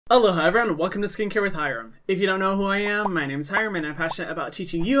Aloha everyone, welcome to Skincare with Hyram. If you don't know who I am, my name is Hyram and I'm passionate about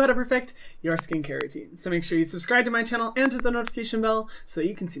teaching you how to perfect your skincare routine. So make sure you subscribe to my channel and hit the notification bell so that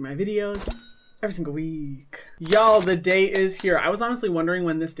you can see my videos every single week. Y'all, the day is here. I was honestly wondering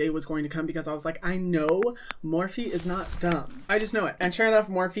when this day was going to come because I was like, I know Morphe is not dumb. I just know it. And sure enough,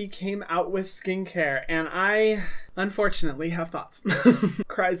 Morphe came out with skincare and I unfortunately have thoughts.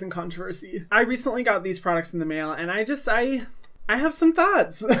 Cries and controversy. I recently got these products in the mail and I have some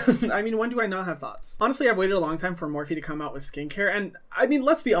thoughts. I mean, when do I not have thoughts? Honestly, I've waited a long time for Morphe to come out with skincare. And I mean,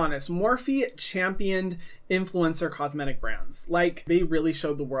 let's be honest, Morphe championed influencer cosmetic brands. Like, they really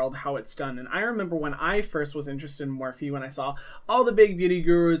showed the world how it's done. And I remember when I first was interested in Morphe, when I saw all the big beauty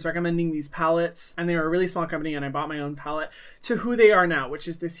gurus recommending these palettes, and they were a really small company and I bought my own palette, to who they are now, which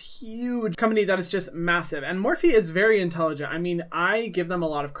is this huge company that is just massive. And Morphe is very intelligent. I mean, I give them a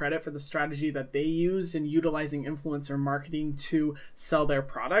lot of credit for the strategy that they used in utilizing influencer marketing to sell their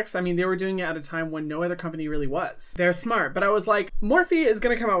products. I mean, they were doing it at a time when no other company really was. They're smart, but I was like, Morphe is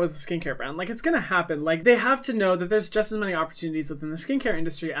gonna come out with a skincare brand. Like, it's gonna happen. Like, they have to know that there's just as many opportunities within the skincare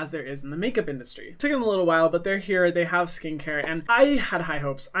industry as there is in the makeup industry. It took them a little while, but they're here, they have skincare, and I had high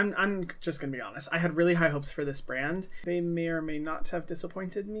hopes. I'm just gonna be honest. I had really high hopes for this brand. They may or may not have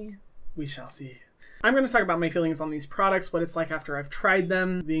disappointed me. We shall see. I'm going to talk about my feelings on these products, what it's like after I've tried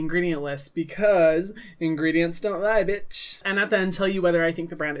them, the ingredient list, because ingredients don't lie, bitch. And at the end, tell you whether I think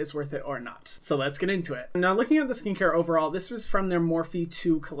the brand is worth it or not. So let's get into it. Now, looking at the skincare overall, this was from their Morphe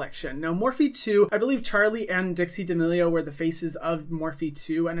 2 collection. Now, Morphe 2, I believe Charlie and Dixie D'Amelio were the faces of Morphe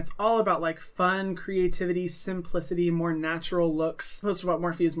 2, and it's all about like fun, creativity, simplicity, more natural looks, opposed to what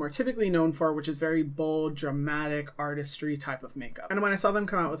Morphe is more typically known for, which is very bold, dramatic, artistry type of makeup. And when I saw them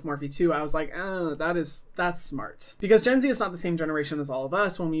come out with Morphe 2, I was like, oh, that's smart. Because Gen Z is not the same generation as all of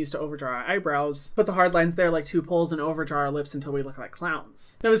us when we used to overdraw our eyebrows, put the hard lines there like two poles, and overdraw our lips until we look like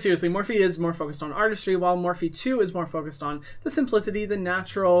clowns. No, but seriously, Morphe is more focused on artistry, while Morphe 2 is more focused on the simplicity, the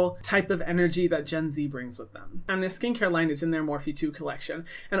natural type of energy that Gen Z brings with them. And their skincare line is in their Morphe 2 collection.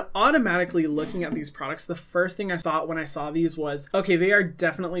 And automatically looking at these products, the first thing I thought when I saw these was, okay, they are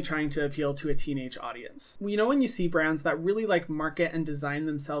definitely trying to appeal to a teenage audience. You know, when you see brands that really like market and design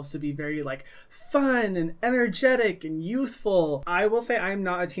themselves to be very like fun and energetic and youthful. I will say I'm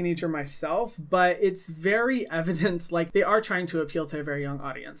not a teenager myself, but it's very evident like they are trying to appeal to a very young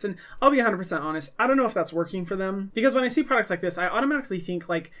audience. And I'll be 100% honest, I don't know if that's working for them, because when I see products like this, I automatically think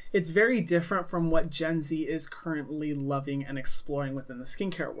like it's very different from what Gen Z is currently loving and exploring within the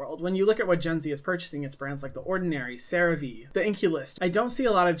skincare world. When you look at what Gen Z is purchasing, it's brands like The Ordinary, CeraVe, the Inkey List. I don't see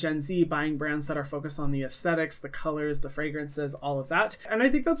a lot of Gen Z buying brands that are focused on the aesthetics, the colors, the fragrances, all of that. And I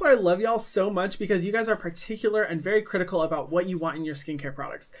think that's why I love y'all so much, because you guys are particular and very critical about what you want in your skincare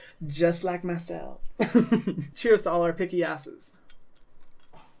products, just like myself. Cheers to all our picky asses.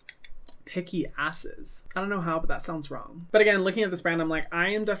 Picky asses. I don't know how, but that sounds wrong. But again, looking at this brand, I'm like, I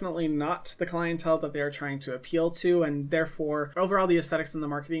am definitely not the clientele that they are trying to appeal to, and therefore overall the aesthetics and the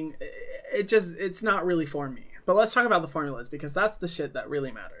marketing, it's not really for me. But let's talk about the formulas, because that's the shit that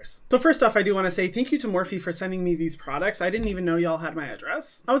really matters. So first off, I do want to say thank you to Morphe for sending me these products. I didn't even know y'all had my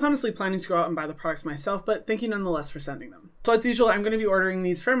address. I was honestly planning to go out and buy the products myself, but thank you nonetheless for sending them. So as usual, I'm going to be ordering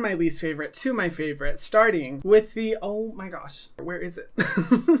these from my least favorite to my favorite, starting with the, oh my gosh, where is it?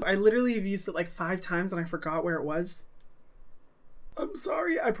 I literally have used it like 5 times and I forgot where it was. I'm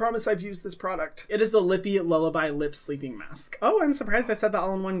sorry, I promise I've used this product. It is the Lippy Lullaby Lip Sleeping Mask. Oh, I'm surprised I said that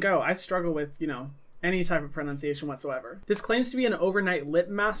all in one go. I struggle with, you know, any type of pronunciation whatsoever. This claims to be an overnight lip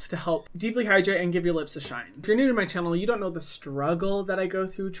mask to help deeply hydrate and give your lips a shine. If you're new to my channel, you don't know the struggle that I go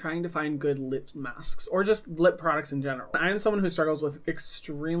through trying to find good lip masks or just lip products in general. I am someone who struggles with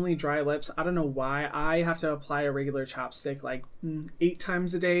extremely dry lips. I don't know why. I have to apply a regular chapstick like 8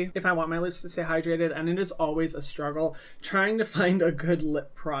 times a day if I want my lips to stay hydrated, and it is always a struggle trying to find a good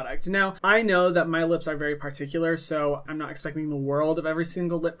lip product. Now, I know that my lips are very particular, so I'm not expecting the world of every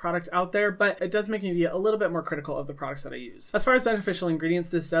single lip product out there, but it does make me be a little bit more critical of the products that I use. As far as beneficial ingredients,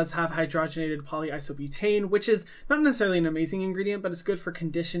 this does have hydrogenated polyisobutane, which is not necessarily an amazing ingredient, but it's good for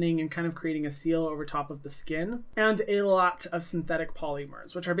conditioning and kind of creating a seal over top of the skin, and a lot of synthetic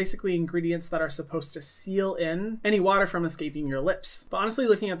polymers, which are basically ingredients that are supposed to seal in any water from escaping your lips. But honestly,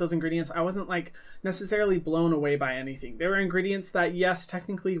 looking at those ingredients, I wasn't like necessarily blown away by anything. They were ingredients that, yes,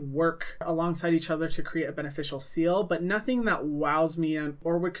 technically work alongside each other to create a beneficial seal, but nothing that wows me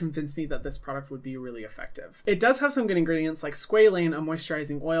or would convince me that this product would be really effective. It does have some good ingredients like squalane, a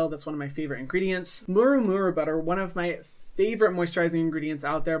moisturizing oil that's one of my favorite ingredients, muru muru butter, one of my favorite moisturizing ingredients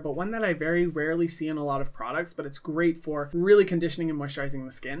out there, but one that I very rarely see in a lot of products, but it's great for really conditioning and moisturizing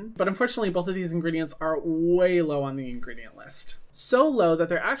the skin. But unfortunately, both of these ingredients are way low on the ingredient list. So low that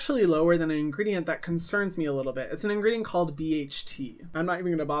they're actually lower than an ingredient that concerns me a little bit. It's an ingredient called BHT. I'm not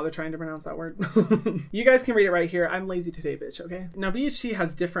even gonna bother trying to pronounce that word. You guys can read it right here. I'm lazy today, bitch, okay? Now, BHT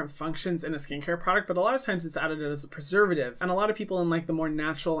has different functions in a skincare product, but a lot of times it's added as a preservative. And a lot of people in like the more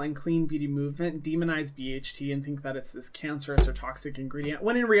natural and clean beauty movement demonize BHT and think that it's this cancerous or toxic ingredient,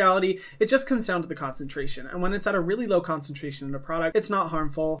 when in reality, it just comes down to the concentration. And when it's at a really low concentration in a product, it's not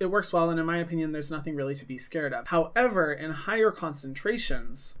harmful, it works well, and in my opinion, there's nothing really to be scared of. However, in higher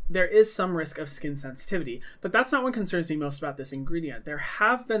concentrations, there is some risk of skin sensitivity, but that's not what concerns me most about this ingredient. There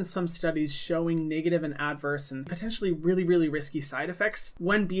have been some studies showing negative and adverse and potentially really risky side effects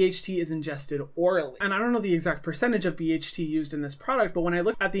when BHT is ingested orally. And I don't know the exact percentage of BHT used in this product, but when I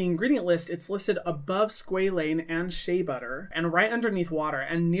look at the ingredient list, it's listed above squalane and shea butter and right underneath water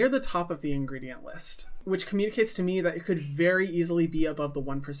and near the top of the ingredient list, which communicates to me that it could very easily be above the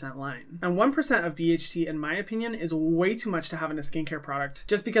 1% line. And 1% of BHT, in my opinion, is way too much to have in a skincare product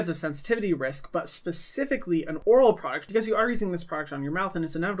just because of sensitivity risk, but specifically an oral product because you are using this product on your mouth and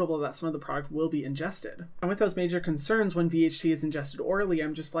it's inevitable that some of the product will be ingested. And with those major concerns when BHT is ingested orally,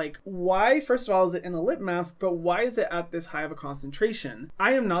 I'm just like, why, first of all, is it in a lip mask, but why is it at this high of a concentration?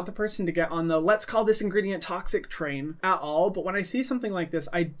 I am not the person to get on the let's call this ingredient toxic train at all, but when I see something like this,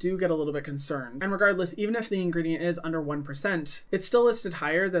 I do get a little bit concerned. And regardless, even if the ingredient is under 1%, it's still listed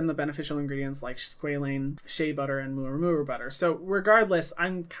higher than the beneficial ingredients like squalane, shea butter, and muir butter. So regardless,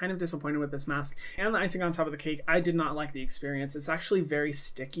 I'm kind of disappointed with this mask. And the icing on top of the cake, I did not like the experience. It's actually very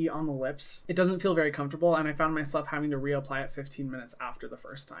sticky on the lips. It doesn't feel very comfortable, and I found myself having to reapply it 15 minutes after the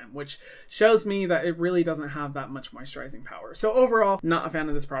first time, which shows me that it really doesn't have that much moisturizing power. So overall, not a fan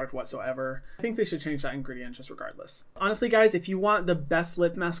of this product whatsoever. I think they should change that ingredient just regardless. Honestly, guys, if you want the best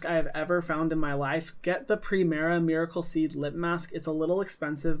lip mask I have ever found in my life, get the Primera Miracle Seed lip mask. It's a little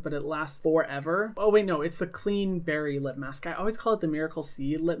expensive, but it lasts forever. Oh wait, no, it's the Clean Berry lip mask. I always call it the Miracle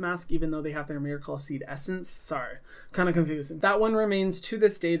Seed lip mask, even though they have their Miracle Seed essence. Sorry, kind of confusing. That one remains to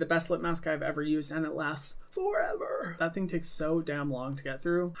this day the best lip mask I've ever used, and it lasts forever. That thing takes so damn long to get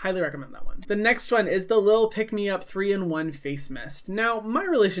through. Highly recommend that one. The next one is the Lil Pick Me Up 3-in-1 face mist. Now, my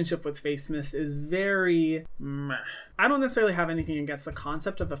relationship with face mist is very meh. I don't necessarily have anything against the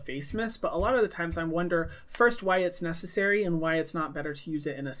concept of a face mist, but a lot of the times I wonder first why it's necessary and why it's not better to use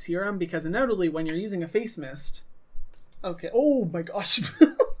it in a serum, because inevitably when you're using a face mist, okay, oh my gosh.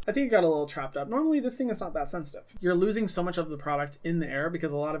 I think it got a little trapped up. Normally this thing is not that sensitive. You're losing so much of the product in the air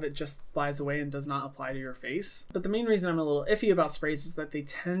because a lot of it just flies away and does not apply to your face. But the main reason I'm a little iffy about sprays is that they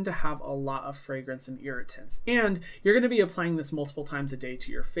tend to have a lot of fragrance and irritants. And you're going to be applying this multiple times a day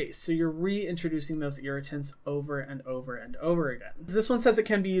to your face. So you're reintroducing those irritants over and over and over again. This one says it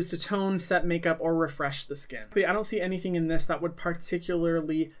can be used to tone, set makeup, or refresh the skin. I don't see anything in this that would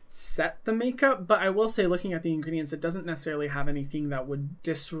particularly set the makeup, but I will say looking at the ingredients, it doesn't necessarily have anything that would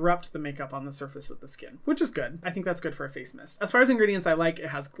disrupt the makeup on the surface of the skin, which is good. I think that's good for a face mist. As far as ingredients I like, it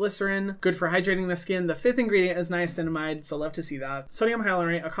has glycerin, good for hydrating the skin. The fifth ingredient is niacinamide, so love to see that. Sodium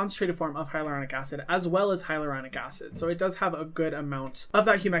hyaluronate, a concentrated form of hyaluronic acid, as well as hyaluronic acid. So it does have a good amount of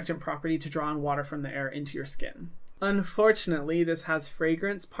that humectant property to draw in water from the air into your skin. Unfortunately, this has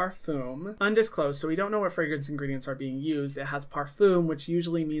fragrance parfum, undisclosed, so we don't know what fragrance ingredients are being used. It has parfum, which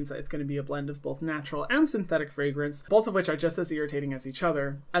usually means that it's going to be a blend of both natural and synthetic fragrance, both of which are just as irritating as each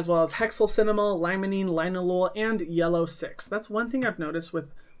other, as well as hexylcinnamol, limonene, linalool, and yellow 6. That's one thing I've noticed with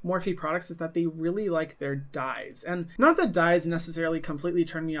Morphe products is that they really like their dyes. And not that dyes necessarily completely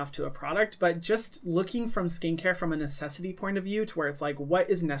turn me off to a product, but just looking from skincare from a necessity point of view to where it's like, what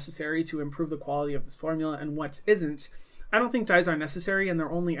is necessary to improve the quality of this formula and what isn't. I don't think dyes are necessary, and they're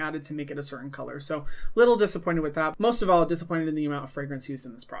only added to make it a certain color. So little disappointed with that. Most of all, disappointed in the amount of fragrance used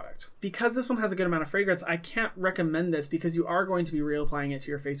in this product. Because this one has a good amount of fragrance, I can't recommend this because you are going to be reapplying it to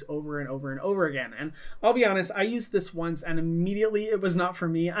your face over and over and over again. And I'll be honest, I used this once and immediately it was not for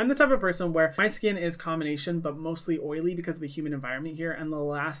me. I'm the type of person where my skin is combination, but mostly oily because of the humid environment here. And the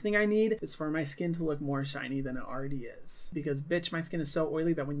last thing I need is for my skin to look more shiny than it already is. Because bitch, my skin is so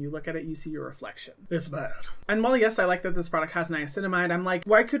oily that when you look at it, you see your reflection. It's bad. And while yes, I like that this product has niacinamide, I'm like,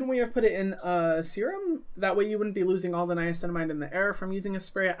 why couldn't we have put it in a serum? That way you wouldn't be losing all the niacinamide in the air from using a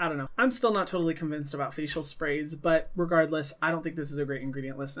spray. I don't know. I'm still not totally convinced about facial sprays, but regardless, I don't think this is a great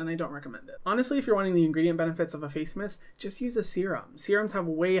ingredient list and I don't recommend it. Honestly, if you're wanting the ingredient benefits of a face mist, just use a serum. Serums have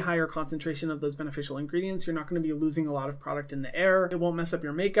way higher concentration of those beneficial ingredients. You're not going to be losing a lot of product in the air. It won't mess up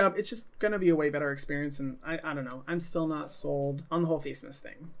your makeup. It's just going to be a way better experience, and I don't know. I'm still not sold on the whole face mist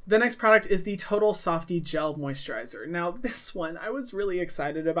thing. The next product is the Total Softy Gel Moisturizer. Now, Now this one I was really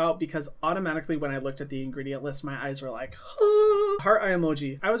excited about because automatically when I looked at the ingredient list, my eyes were like, heart eye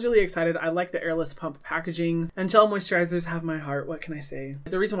emoji. I was really excited. I like the airless pump packaging, and gel moisturizers have my heart. What can I say?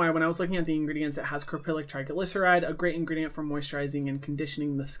 The reason why, when I was looking at the ingredients, it has caprylic triglyceride, a great ingredient for moisturizing and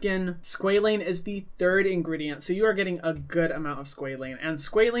conditioning the skin. Squalane is the third ingredient, so you are getting a good amount of squalane, and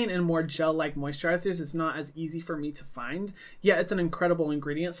squalane in more gel-like moisturizers is not as easy for me to find. Yeah, it's an incredible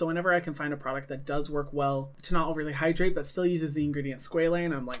ingredient, so whenever I can find a product that does work well to not overly hydrate but still uses the ingredient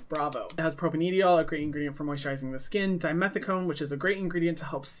squalane, I'm like, bravo. It has propanediol, a great ingredient for moisturizing the skin, dimethicone, which is a great ingredient to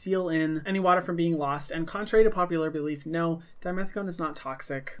help seal in any water from being lost, and contrary to popular belief, no, dimethicone is not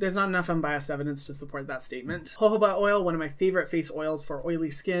toxic. There's not enough unbiased evidence to support that statement. Jojoba oil, one of my favorite face oils for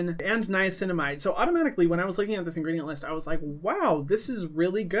oily skin, and niacinamide. So automatically when I was looking at this ingredient list, I was like, wow, this is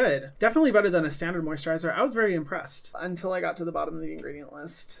really good. Definitely better than a standard moisturizer. I was very impressed until I got to the bottom of the ingredient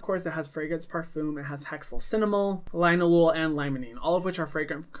list. Of course, it has fragrance parfum, it has hexylcinnamol, linalool, and limonene, all of which are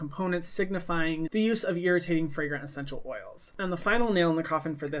fragrant components signifying the use of irritating fragrant essential oils. And the final nail in the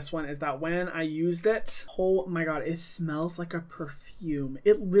coffin for this one is that when I used it, oh my god, it smells like a perfume.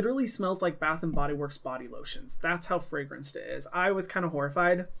 It literally smells like Bath & Body Works body lotions. That's how fragranced it is. I was kind of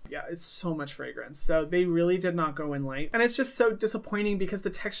horrified. Yeah, it's so much fragrance. So they really did not go in light. And it's just so disappointing because the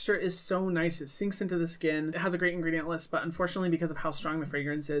texture is so nice. It sinks into the skin. It has a great ingredient list, but unfortunately because of how strong the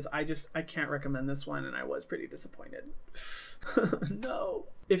fragrance is, I can't recommend this one, and I was pretty disappointed. No.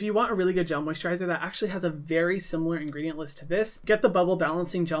 If you want a really good gel moisturizer that actually has a very similar ingredient list to this, get the Bubble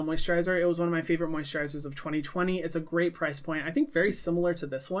Balancing Gel Moisturizer. It was one of my favorite moisturizers of 2020. It's a great price point. I think very similar to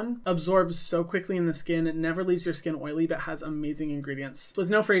this one. Absorbs so quickly in the skin. It never leaves your skin oily, but has amazing ingredients with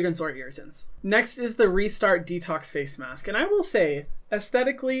no fragrance or irritants. Next is the Restart Detox Face Mask. And I will say,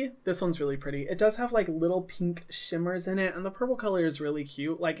 aesthetically, this one's really pretty. It does have like little pink shimmers in it, and the purple color is really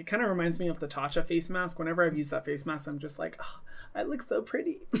cute. Like, it kind of reminds me of the Tatcha face mask. Whenever I've used that face mask, I'm just like, oh, it looks so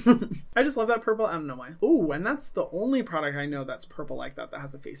pretty. I just love that purple. I don't know why. Ooh, and that's the only product I know that's purple like that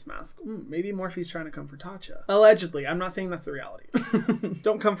has a face mask. Maybe Morphe's trying to come for Tatcha. Allegedly. I'm not saying that's the reality.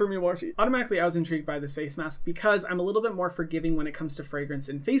 Don't come for me, Morphe. Automatically, I was intrigued by this face mask because I'm a little bit more forgiving when it comes to fragrance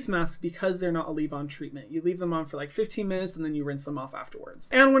in face masks because they're not a leave-on treatment. You leave them on for like 15 minutes and then you rinse them off afterwards.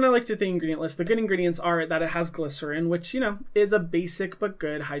 And when I looked at the ingredient list, the good ingredients are that it has glycerin, which, you know, is a basic but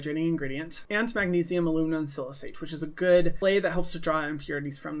good hydrating ingredient, and magnesium aluminum silicate, which is a good clay that helps to draw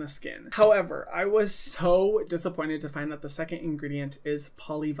impurities from the skin. However, I was so disappointed to find that the second ingredient is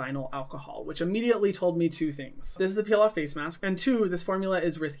polyvinyl alcohol, which immediately told me two things. This is a peel-off face mask, and two, this formula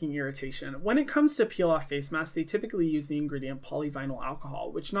is risking irritation. When it comes to peel-off face masks, they typically use the ingredient polyvinyl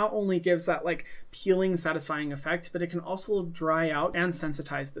alcohol, which not only gives that like peeling, satisfying effect, but it can also dry out and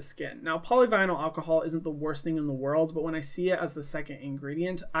sensitize the skin. Now, polyvinyl alcohol isn't the worst thing in the world, but when I see it as the second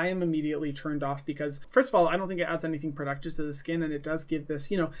ingredient, I am immediately turned off because, first of all, I don't think it adds anything productive to the skin, and it does give this,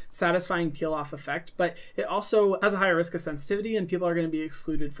 you know, satisfying peel-off effect, but it also has a higher risk of sensitivity, and people are going to be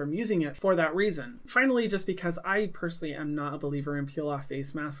excluded from using it for that reason. Finally, just because I personally am not a believer in peel-off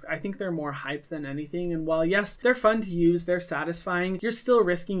face masks, I think they're more hype than anything, and while yes, they're fun to use, they're satisfying, you're still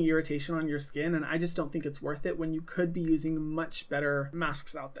risking irritation on your skin, and I just don't think it's worth it when you could be using much better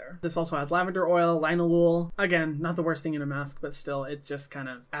masks out there. This also has lavender oil, linalool. Again, not the worst thing in a mask, but still, it just kind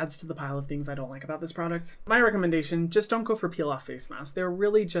of adds to the pile of things I don't like about this product. My recommendation, just don't go for peel-off face masks. They're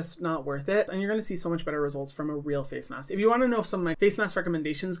really just not worth it, and you're going to see so much better results from a real face mask. If you want to know some of my face mask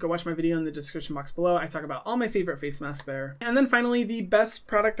recommendations, go watch my video in the description box below. I talk about all my favorite face masks there. And then finally, the best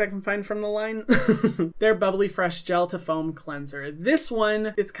product I can find from the line, their Bubbly Fresh Gel to Foam Cleanser. This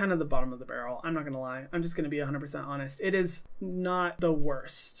one is kind of the bottom of the barrel. I'm not going to lie. I'm just going to be 100% honest. It is not the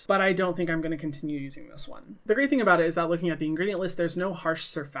worst, but I don't think I'm going to continue using this one. The great thing about it is that looking at the ingredient list, there's no harsh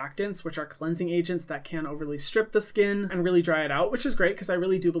surfactants, which are cleansing agents that can overly strip the skin and really dry it out, which is great because I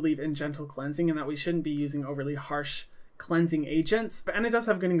really do believe in gentle cleansing and that we shouldn't be using overly harsh cleansing agents. And it does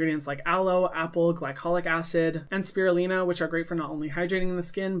have good ingredients like aloe, apple, glycolic acid, and spirulina, which are great for not only hydrating the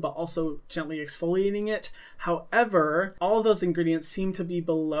skin, but also gently exfoliating it. However, all of those ingredients seem to be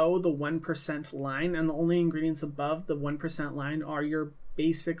below the 1% line, and the only ingredients above the 1% line are your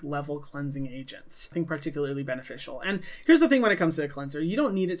basic level cleansing agents. I think particularly beneficial. And here's the thing when it comes to a cleanser, you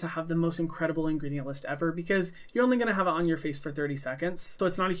don't need it to have the most incredible ingredient list ever because you're only going to have it on your face for 30 seconds. So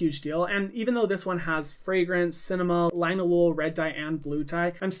it's not a huge deal. And even though this one has fragrance, cinema, linalool, red dye, and blue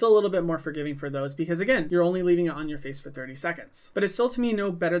dye, I'm still a little bit more forgiving for those because again, you're only leaving it on your face for 30 seconds. But it's still to me no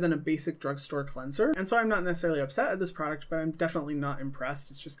better than a basic drugstore cleanser. And so I'm not necessarily upset at this product, but I'm definitely not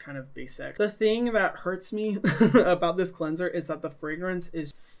impressed. It's just kind of basic. The thing that hurts me about this cleanser is that the fragrance fragrance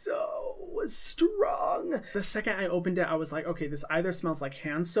is so strong. The second I opened it, I was like, okay, this either smells like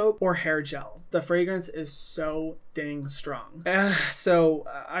hand soap or hair gel. The fragrance is so dang strong. So,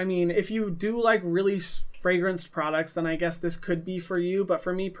 I mean, if you do like really fragranced products, then I guess this could be for you. But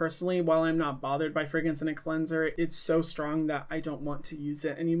for me personally, while I'm not bothered by fragrance in a cleanser, it's so strong that I don't want to use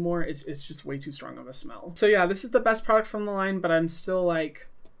it anymore. It's just way too strong of a smell. So yeah, this is the best product from the line, but I'm still like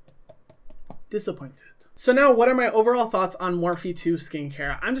disappointed. So now, what are my overall thoughts on Morphe 2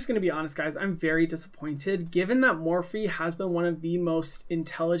 skincare? I'm just going to be honest, guys. I'm very disappointed. Given that Morphe has been one of the most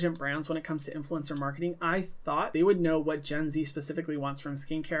intelligent brands when it comes to influencer marketing, I thought they would know what Gen Z specifically wants from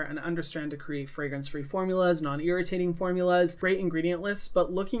skincare and understand to create fragrance-free formulas, non-irritating formulas, great ingredient lists.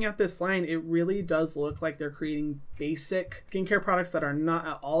 But looking at this line, it really does look like they're creating basic skincare products that are not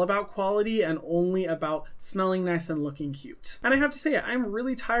at all about quality and only about smelling nice and looking cute. And I have to say, I'm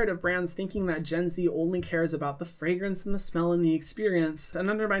really tired of brands thinking that Gen Z only cares about the fragrance and the smell and the experience, and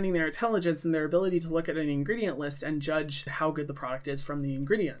undermining their intelligence and their ability to look at an ingredient list and judge how good the product is from the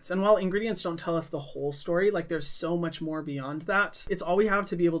ingredients. And while ingredients don't tell us the whole story, like there's so much more beyond that, it's all we have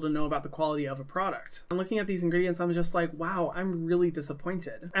to be able to know about the quality of a product. And looking at these ingredients, I'm just like, wow, I'm really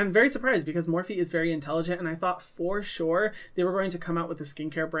disappointed. I'm very surprised because Morphe is very intelligent, and I thought for sure they were going to come out with a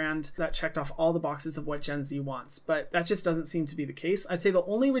skincare brand that checked off all the boxes of what Gen Z wants, but that just doesn't seem to be the case. I'd say the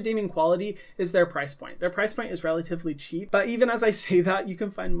only redeeming quality is their price point. Their price point is relatively cheap, but even as I say that, you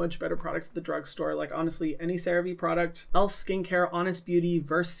can find much better products at the drugstore. Like honestly, any CeraVe product, Elf Skincare, Honest Beauty,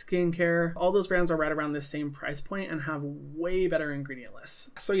 Verse Skincare, all those brands are right around this same price point and have way better ingredient lists.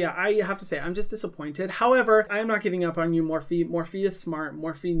 So yeah, I have to say, I'm just disappointed. However, I'm not giving up on you, Morphe. Morphe is smart.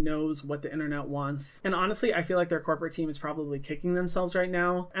 Morphe knows what the internet wants. And honestly, I feel like their corporate team is probably kicking themselves right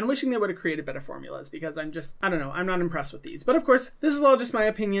now and wishing they would have created better formulas, because I don't know, I'm not impressed with these. But of course, this is all just my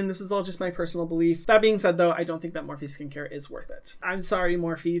opinion. This is all just my personal belief. That being said though, I don't think that Morphe skincare is worth it. I'm sorry,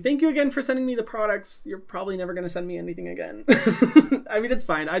 Morphe. Thank you again for sending me the products. You're probably never going to send me anything again. I mean, it's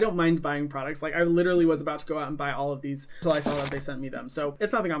fine. I don't mind buying products. Like I literally was about to go out and buy all of these until I saw that they sent me them. So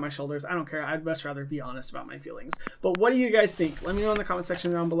it's nothing on my shoulders. I don't care. I'd much rather be honest about my feelings. But what do you guys think? Let me know in the comment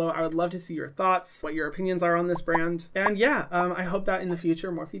section down below. I would love to see your thoughts, what your opinions are on this brand. And yeah, I hope that in the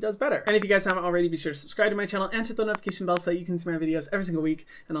future Morphe does better. And if you guys haven't already, be sure to subscribe to my channel and hit the notification bell so that you can see my videos every single week.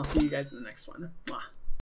 And I'll see you guys in the next one. Mwah.